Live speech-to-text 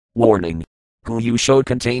Warning. Who you show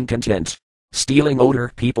contain content. Stealing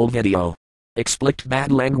older people video. Explicit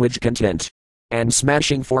bad language content. And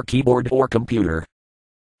smashing for keyboard or computer.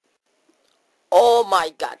 Oh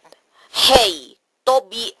my god. Hey,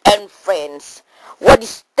 Toby and friends. What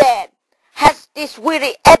is that? Has this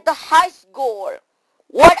really at the high school?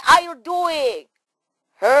 What are you doing?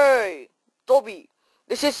 Hey, Toby.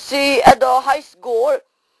 This is C at the high school.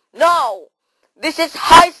 No, this is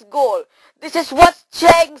high school. This is what's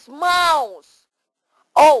Chang's mouse.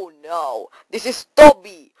 Oh no, this is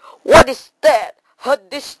Toby. What is that? Heard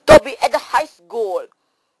this Toby at the high school.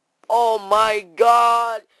 Oh my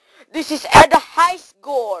god, this is at the high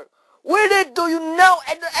school. Where do you know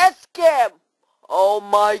at the escape? Oh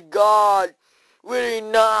my god, really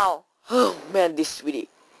now? Oh man, this really.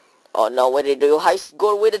 Oh no, where do you high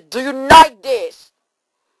school? Where do you like this?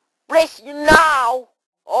 Press you now.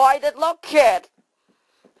 Oh, I did lock it.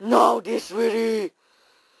 No, this really.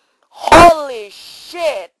 Holy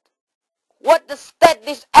shit. What the stat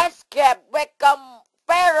this escape become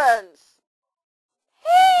parents?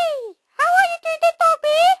 Hey, how are you doing,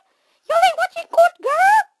 Toby? You like watching Good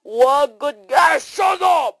Girl? What Good Girl? Shut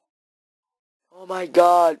up! Oh my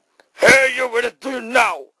god. Hey, you what do you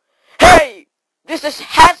now? Hey, this is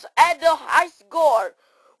Has at the high school.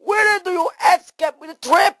 Where do you escape with a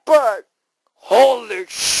trapper? Holy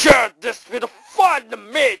shit, this will be fun to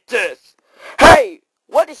meet this. Hey,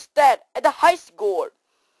 what is that at the high school?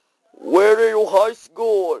 Where are you high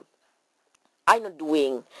school? I'm not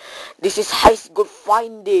doing. This is high school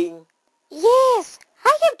finding. Yes,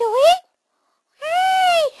 how you doing?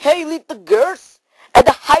 Hey little girls at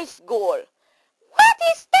the high school. What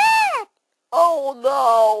is that? Oh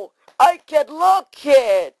no, I can't look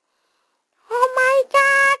it. Oh my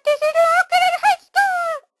god, this is located at high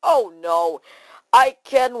school. Oh no, I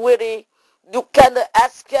can't really. You can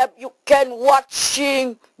escape. You can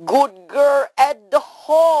watching Good Girl at the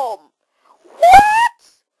home.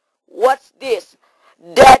 What? What's this?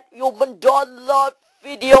 That human download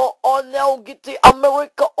video on LGBT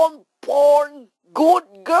America on porn?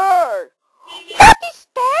 Good Girl. What is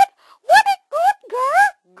that? What is Good Girl?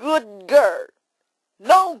 Good Girl.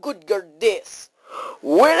 No Good Girl this.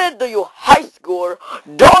 Where do you high school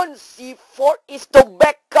don't see for is to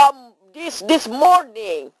become this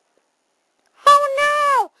morning? Oh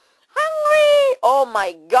no! Hungry! Oh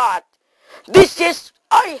my god! This is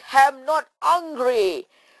I am not hungry!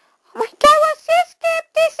 Oh my god, what's this?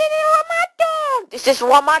 This is Ramadan! This is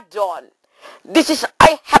Ramadan! This is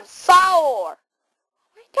I have sahur! Oh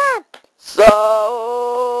my god!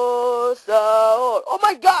 Sahur! Oh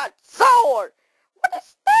my god! Sahur! What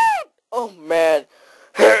is that? Oh man!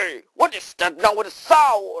 Hey! What is that now with a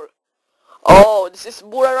sahur? Oh, this is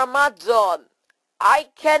Bulan Ramadan! I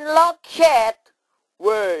can lock it.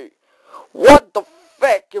 Wait, what the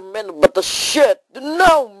fuck you mean about the shit?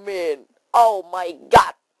 No, man. Oh my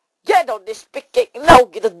god. Get out this picking now,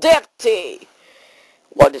 get dirty.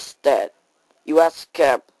 What is that? You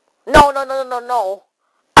escape. No.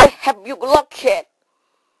 I have you lock it.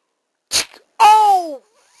 Oh,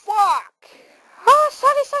 fuck. Oh,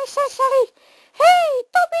 sorry. Hey,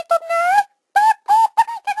 Toby,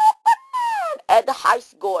 at the high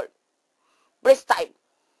school. Break time.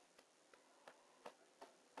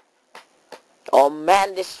 Oh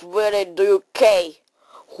man, this where do you K?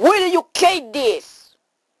 Where do you K this?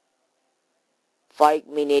 5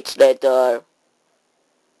 minutes later.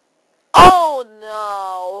 Oh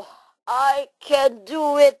no! I can't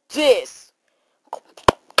do it this.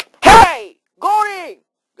 Hey! Goring!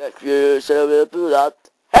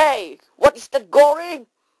 Hey! What is that Goring?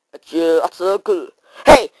 A circle.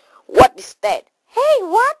 Hey! What is that? Hey,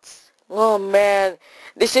 what? Oh man,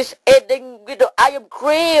 this is eating with the iron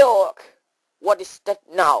cream. What is that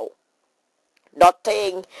now?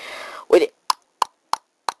 Nothing with it.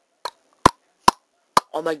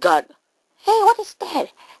 Oh my god. Hey, what is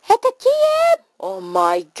that? At the GM? Oh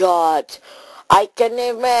my god. I can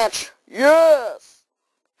imagine. Yes.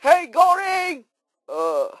 Hey, Goring.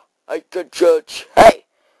 I can judge. Hey,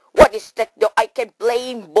 what is that? Do I can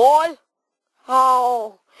playing ball?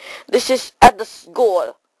 Oh, this is at the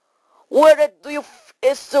school. Where do you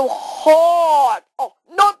is so hot? Oh,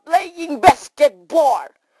 not playing basketball.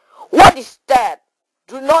 What is that?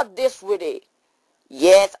 Do not this with it.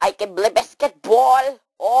 Yes, I can play basketball.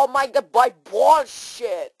 Oh my god, boy,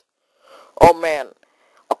 bullshit. Oh man.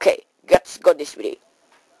 Okay, let's go this way.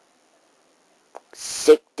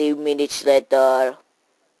 60 minutes later.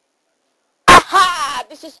 Aha!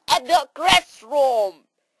 This is at the classroom.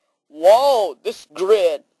 Wow, this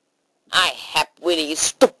great. I have really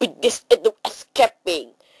stupid this into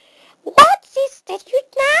escaping. What is that you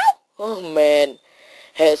now? Oh man,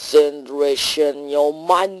 Concentration, your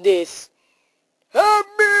mind is. Help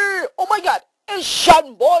me! Oh my god!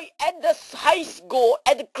 Asian boy at the high school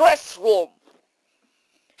at the classroom.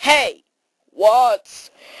 Hey, what?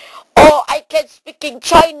 Oh, I can speak in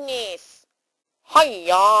Chinese.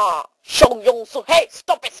 Hiya, Xiong Yong Su. Hey,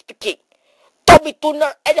 stop it speaking. Toby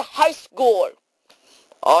tuner at the high school.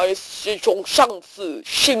 I see Xiong Shang Si,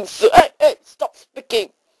 Xing Si. Hey, stop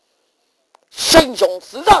speaking. Xing Yong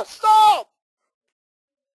Si, stop!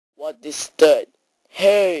 What is that?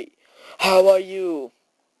 Hey, how are you?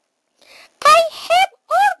 I have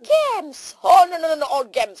organs. Oh, no,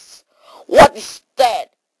 organs. What is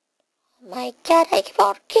that? My god, I have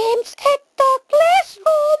organs at the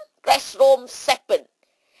classroom. Classroom 7.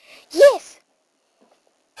 Yes.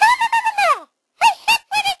 No. I have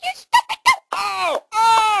when you stop it. Oh.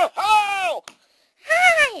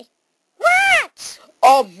 Hi. What?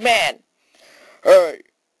 Oh, man. Hey,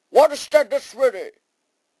 what is that that's ready?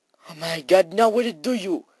 Oh my god, now what do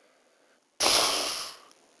you?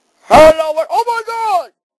 Hello, oh my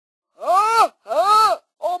god!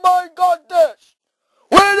 Oh my god, this!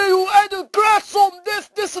 When you at the classroom,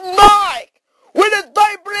 this mic! With a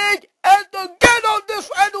daybreak and get on this,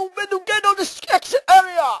 and when you get on this exit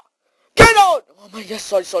area! Get on! Oh my god,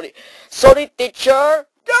 sorry. Sorry, teacher!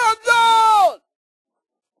 Get down!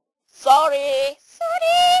 Sorry!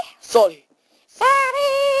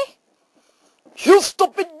 You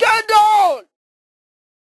stupid, get down!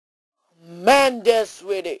 Man, that's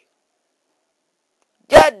sweetie.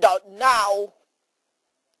 Get out now!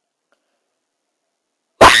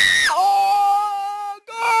 Oh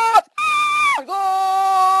God!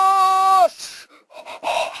 Gosh!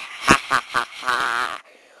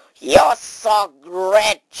 You're so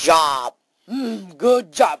great job.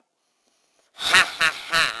 Good job.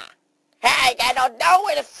 Hey, I don't know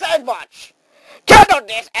it so much. Get on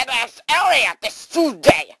this and this area this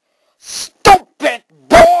Tuesday. Stupid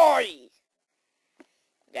boy!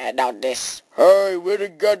 Get out this. Hey, where to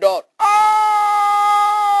get out?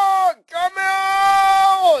 Ah! Come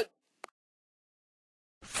out!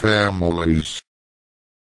 Families.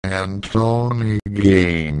 Anthony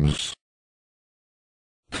Games.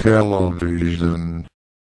 Television.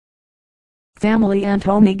 Family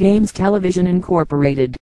Anthony Games Television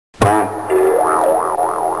Incorporated.